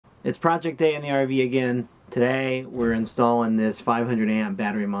It's project day in the RV again. Today we're installing this 500 amp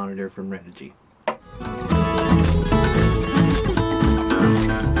battery monitor from Renogy.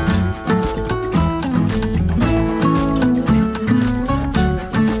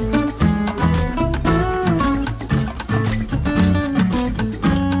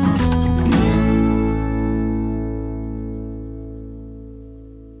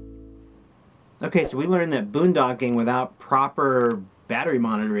 Okay, so we learned that boondocking without proper battery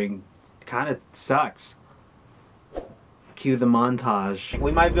monitoring kind of sucks. Cue the montage.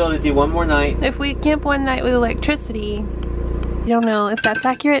 We might be able to do one more night. If we camp one night with electricity, I don't know if that's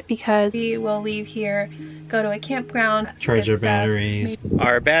accurate because we will leave here, go to a campground, charge our batteries.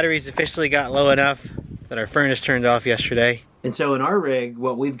 Our batteries officially got low enough that our furnace turned off yesterday. And so in our rig,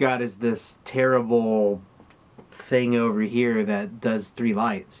 what we've got is this terrible thing over here that does 3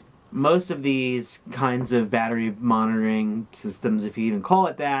 lights. Most of these kinds of battery monitoring systems, if you even call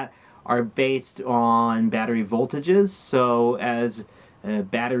it that, are based on battery voltages. So as a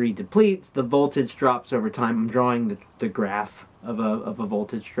battery depletes, the voltage drops over time. I'm drawing the graph of a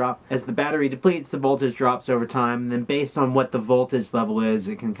voltage drop. As the battery depletes, the voltage drops over time. And then based on what the voltage level is,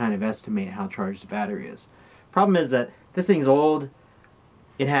 it can kind of estimate how charged the battery is. Problem is that this thing's old.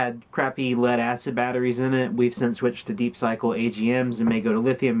 It had crappy lead acid batteries in it. We've since switched to deep cycle AGMs and may go to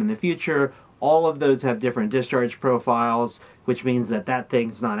lithium in the future. All of those have different discharge profiles, which means that that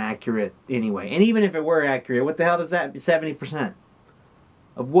thing's not accurate anyway. And even if it were accurate, what the hell does that be? 70%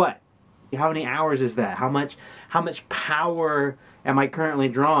 of what? How many hours is that? How much power am I currently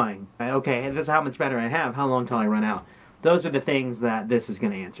drawing? Okay, this is how much battery I have. How long till I run out? Those are the things that this is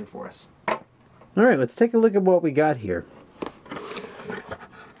going to answer for us. All right, let's take a look at what we got here.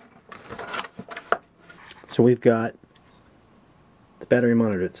 So we've got the battery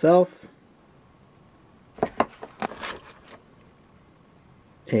monitor itself,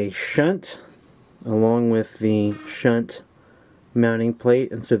 a shunt along with the shunt mounting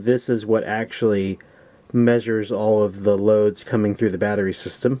plate, and so this is what actually measures all of the loads coming through the battery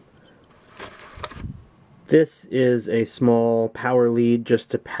system. This is a small power lead just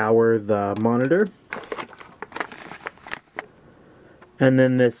to power the monitor. And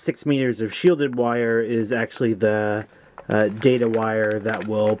then this 6 meters of shielded wire is actually the data wire that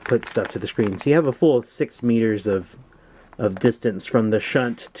will put stuff to the screen. So you have a full 6 meters of distance from the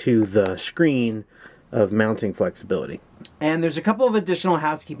shunt to the screen of mounting flexibility. And there's a couple of additional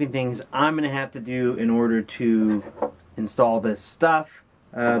housekeeping things I'm going to have to do in order to install this stuff,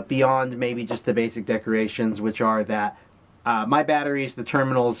 beyond maybe just the basic decorations, which are that my batteries, the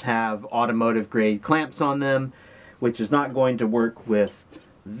terminals, have automotive grade clamps on them, which is not going to work with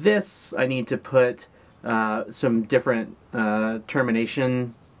this. I need to put some different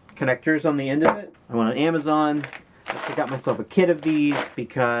termination connectors on the end of it. I went on Amazon. I got myself a kit of these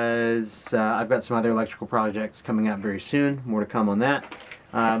because I've got some other electrical projects coming out very soon. More to come on that.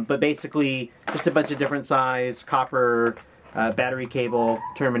 But basically, just a bunch of different size copper battery cable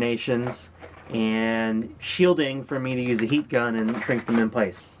terminations and shielding for me to use a heat gun and shrink them in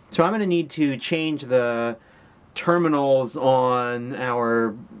place. So I'm going to need to change the terminals on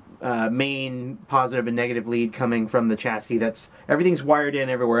our main positive and negative lead coming from the chassis. Everything's wired in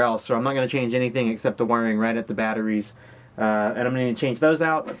everywhere else, so I'm not going to change anything except the wiring right at the batteries. And I'm going to need to change those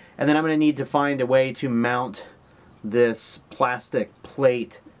out, and then I'm going to need to find a way to mount this plastic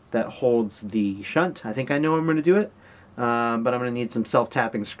plate that holds the shunt. I think I know I'm going to do it, but I'm going to need some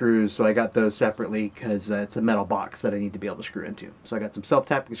self-tapping screws, so I got those separately because it's a metal box that I need to be able to screw into. So I got some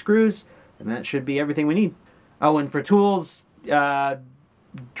self-tapping screws, and that should be everything we need. Oh, and for tools,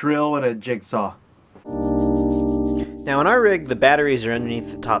 drill and a jigsaw. Now in our rig, the batteries are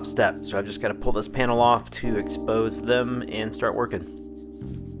underneath the top step, so I've just got to pull this panel off to expose them and start working.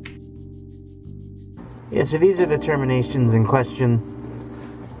 Yeah, so these are the terminations in question.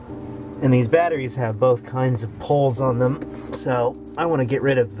 And these batteries have both kinds of poles on them, so I want to get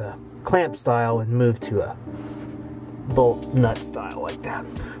rid of the clamp style and move to a bolt nut style like that.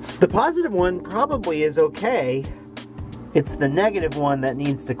 The positive one probably is okay. It's the negative one that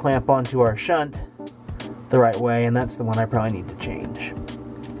needs to clamp onto our shunt the right way, and that's the one I probably need to change.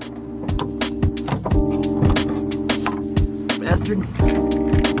 Bastard.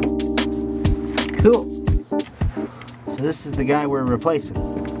 Cool. So this is the guy we're replacing.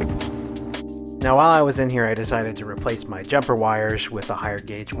 Now while I was in here, I decided to replace my jumper wires with a higher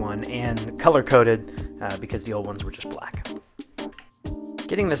gauge one and color-coded because the old ones were just black.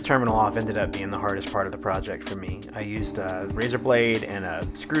 Getting this terminal off ended up being the hardest part of the project for me. I used a razor blade and a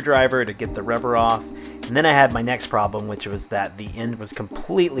screwdriver to get the rubber off, and then I had my next problem, which was that the end was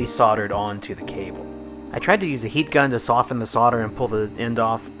completely soldered onto the cable. I tried to use a heat gun to soften the solder and pull the end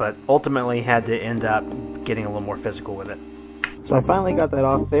off, but ultimately had to end up getting a little more physical with it. So I finally got that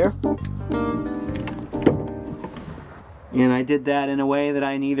off there. And I did that in a way that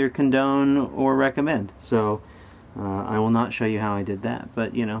I neither condone or recommend. So I will not show you how I did that,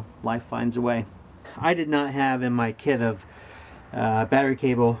 but you know, life finds a way. I did not have in my kit of battery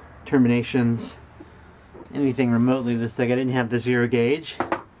cable terminations anything remotely this thing. I didn't have the 0 gauge.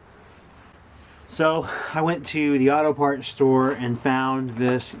 So I went to the auto parts store and found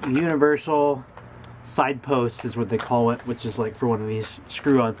this universal side post is what they call it, which is like for one of these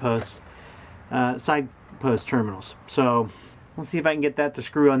screw-on posts, side post terminals. So let's see if I can get that to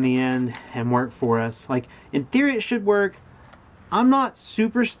screw on the end and work for us. Like in theory it should work. I'm not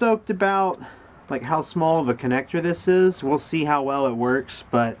super stoked about like how small of a connector this is. We'll see how well it works,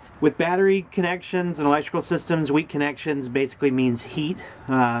 but with battery connections and electrical systems, weak connections basically means heat.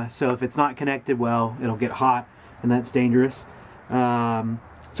 So if it's not connected well, it'll get hot, and that's dangerous. So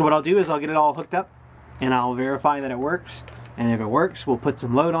what I'll do is I'll get it all hooked up and I'll verify that it works. And if it works, we'll put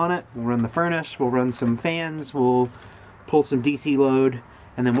some load on it. We'll run the furnace, we'll run some fans, we'll pull some DC load,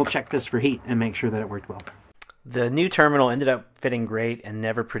 and then we'll check this for heat and make sure that it worked well. The new terminal ended up fitting great and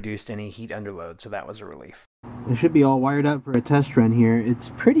never produced any heat underload, so that was a relief. It should be all wired up for a test run here. It's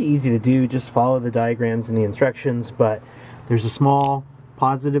pretty easy to do, just follow the diagrams and the instructions, but there's a small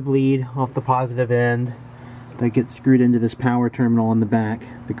positive lead off the positive end that gets screwed into this power terminal on the back,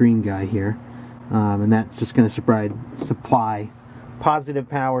 the green guy here, and that's just going to supply positive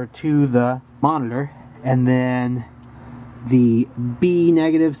power to the monitor, and then the B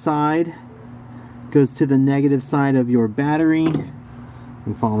negative side goes to the negative side of your battery.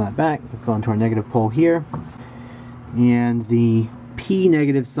 We follow that back, we go onto our negative pole here, and the P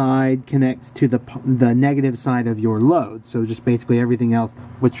negative side connects to the negative side of your load. So just basically everything else,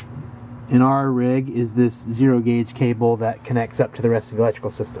 which in our rig is this 0 gauge cable that connects up to the rest of the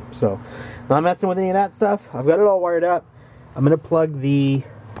electrical system. So not messing with any of that stuff. I've got it all wired up. I'm going to plug the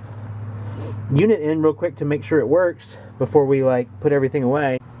unit in real quick to make sure it works before we like put everything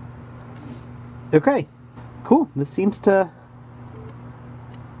away. Okay, cool. This seems to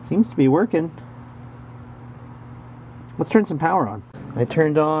be working. Let's turn some power on. I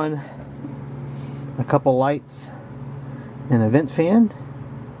turned on a couple lights and a vent fan,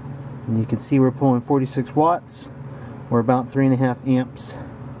 and you can see we're pulling 46 watts or about 3.5 amps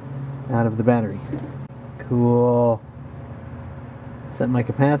out of the battery. Cool. Set my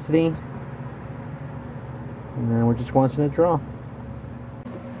capacity, and now we're just watching it draw.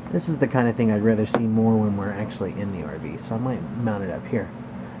 This is the kind of thing I'd rather see more when we're actually in the RV, so I might mount it up here.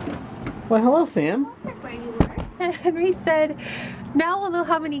 Well, hello, fam. Where you were. And Henry said, now we'll know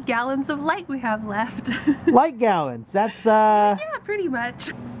how many gallons of light we have left. Light gallons, that's Yeah, pretty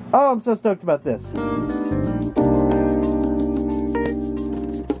much. Oh, I'm so stoked about this.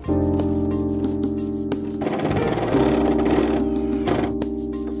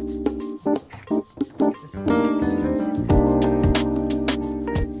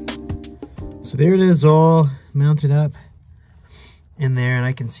 So there it is, all mounted up in there, and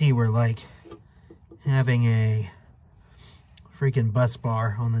I can see we're like having a freaking bus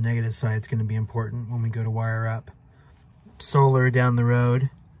bar on the negative side is going to be important when we go to wire up solar down the road.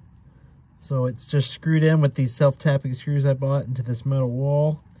 So it's just screwed in with these self-tapping screws I bought into this metal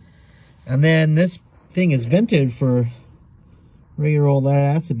wall. And then this thing is vented for regular old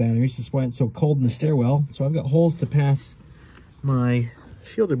lead acid batteries. That's why it's so cold in the stairwell. So I've got holes to pass my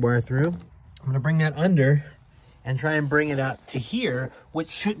shielded wire through. I'm going to bring that under and try and bring it up to here, which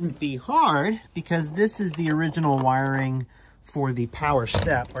shouldn't be hard because this is the original wiring for the power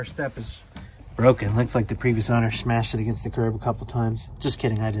step. Our step is broken. Looks like the previous owner smashed it against the curb a couple times. Just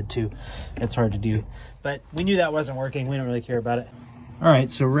kidding, I did too. It's hard to do. But we knew that wasn't working. We don't really care about it. All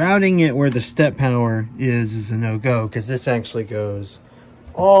right, so routing it where the step power is a no-go because this actually goes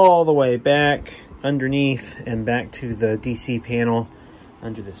all the way back underneath and back to the DC panel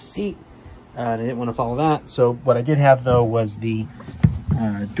under the seat. I didn't want to follow that. So what I did have though was the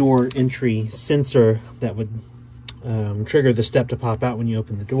door entry sensor that would trigger the step to pop out when you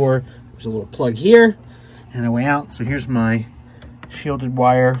open the door. There's a little plug here and a way out. So here's my shielded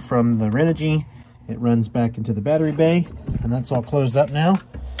wire from the Renogy. It runs back into the battery bay, and that's all closed up now.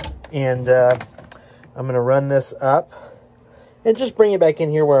 And I'm going to run this up and just bring it back in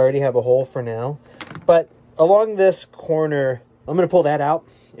here where I already have a hole for now. But along this corner, I'm going to pull that out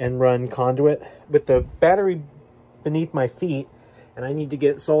and run conduit with the battery beneath my feet, and I need to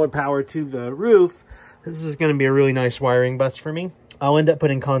get solar power to the roof. This is going to be a really nice wiring bus for me. I'll end up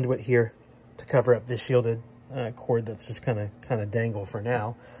putting conduit here to cover up this shielded cord that's just kind of dangle for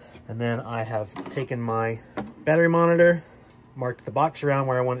now. And then I have taken my battery monitor, marked the box around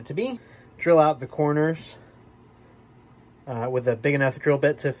where I want it to be, drill out the corners with a big enough drill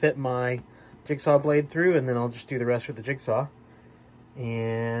bit to fit my jigsaw blade through, and then I'll just do the rest with the jigsaw.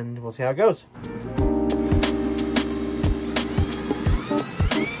 And we'll see how it goes.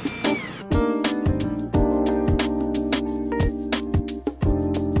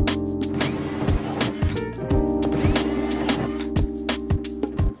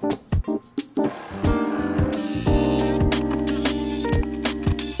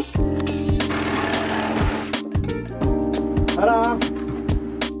 Ta-da!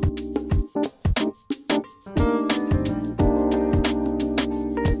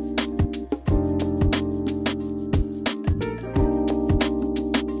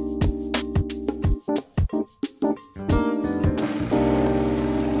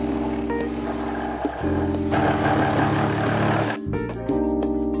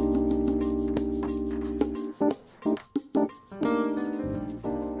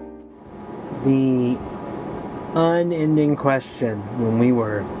 The unending question when we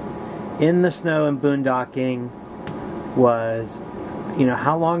were in the snow and boondocking was, you know,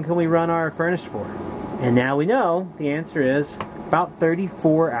 how long can we run our furnace for? And now we know the answer is about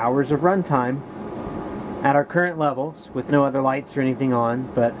 34 hours of runtime at our current levels with no other lights or anything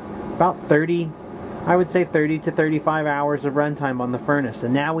on, but about 30, I would say 30 to 35 hours of runtime on the furnace.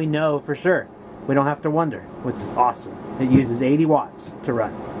 And now we know for sure. We don't have to wonder, which is awesome. It uses 80 watts to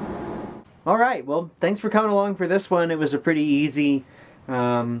run. Alright, well, thanks for coming along for this one. It was a pretty easy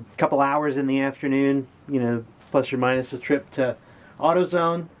couple hours in the afternoon, you know, plus or minus a trip to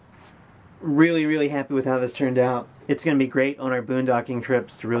AutoZone. Really, really happy with how this turned out. It's going to be great on our boondocking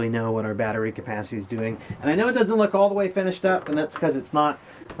trips to really know what our battery capacity is doing. And I know it doesn't look all the way finished up, and that's because it's not.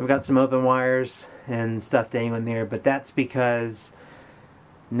 I've got some open wires and stuff dangling there, but that's because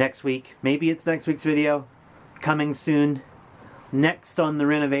next week, maybe it's next week's video, coming soon, next on the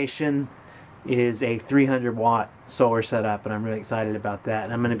renovation is a 300 watt solar setup, and I'm really excited about that.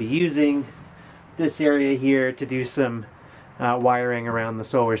 And I'm going to be using this area here to do some wiring around the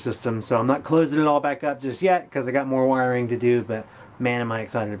solar system. So I'm not closing it all back up just yet because I got more wiring to do, but man, am I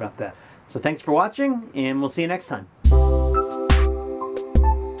excited about that. So thanks for watching, and we'll see you next time.